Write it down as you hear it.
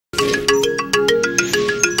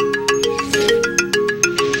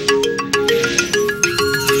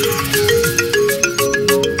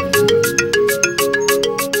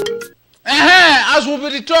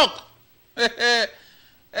the talk.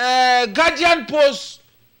 Guardian Post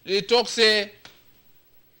the talk say.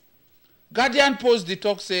 Guardian Post the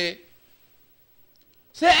talk say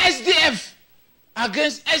SDF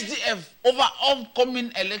against SDF over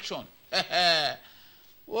upcoming election.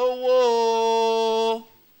 Whoa.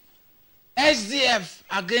 SDF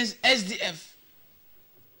against SDF.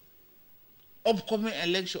 Upcoming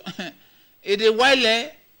election. It a while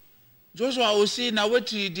Joshua will say now what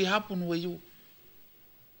did happen with you?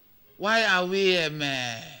 Why are we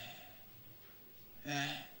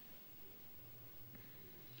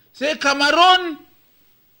say Cameroon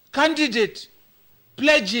candidate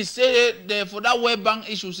pledges say for that World Bank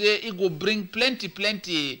issue say it go bring plenty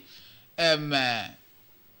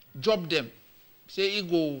job them. Say it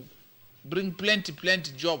go bring plenty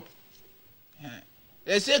job.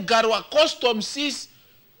 They say Garwa custom sees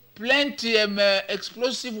plenty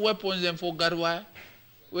explosive weapons and for Garwa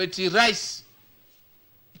with the rice.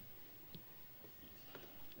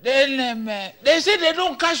 Then they say they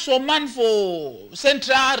don't catch some man for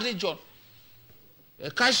central region. The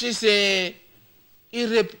cash is a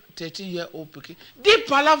rape 13-year-old pikin. The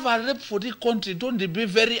palaver rape for the country don't they be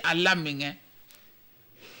very alarming, eh?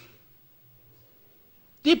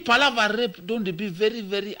 The palaver rape don't they be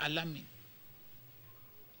very alarming.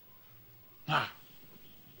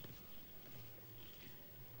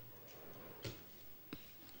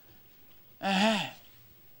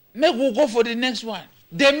 Maybe we'll go for the next one.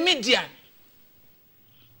 The median.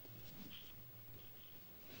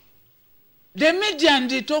 The median,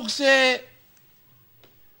 they talk say,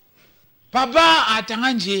 Papa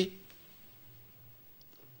Atanganje,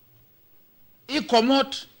 he come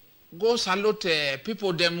out, go salute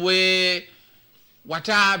people them way,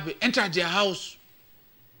 water enter their house.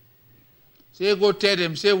 Say, go tell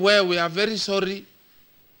them, say, well, we are very sorry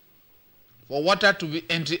for water to be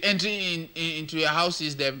entering into your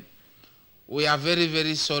houses them. We are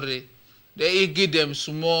very sorry. They give them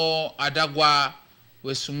small adagwa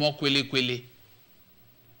with small kwili.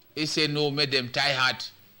 He say no, make them tie hard.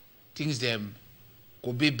 Things them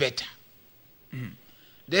could be better.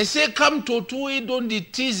 They say come to two, don't the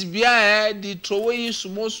tease beer, the throw away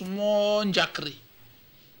small jackery.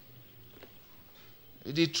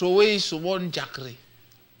 The throw away small jackery.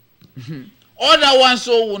 Other ones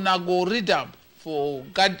so will not go read them for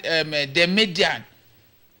God, the median.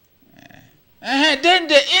 Then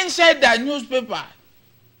the inside the newspaper.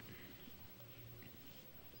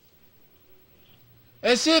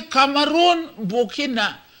 They say Cameroon,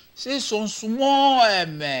 Burkina, say some small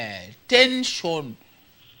tension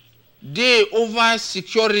they over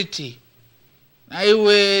security. I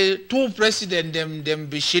will two president them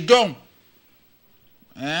be shidong.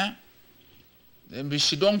 Them be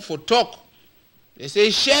shidong for talk. They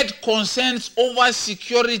say shared concerns over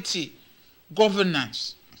security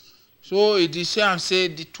governance. So it is say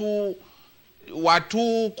the two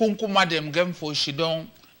kunkuma them game for shidong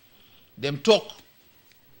them talk.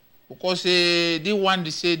 Because the one they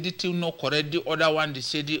say the thing not correct, the other one they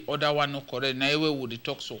say the other one not correct. Now where would they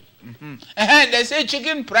talk so? They say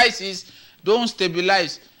chicken prices don't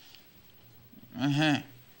stabilize.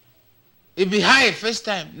 It be high first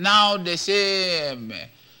time. Now they say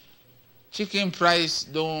chicken price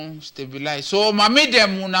don't stabilize. So mommy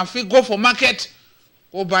them una fit go for market.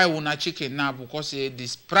 Go buy una chicken now because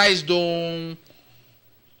this price don't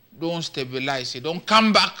stabilize. It don't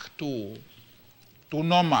come back to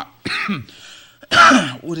normal.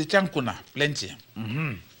 We return kuna plenty.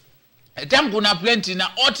 Return kuna plenty na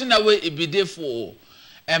ordinary way it be there for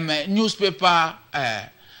newspaper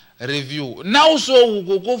review. Now so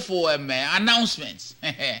we go for announcements.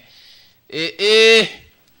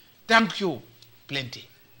 Thank you plenty.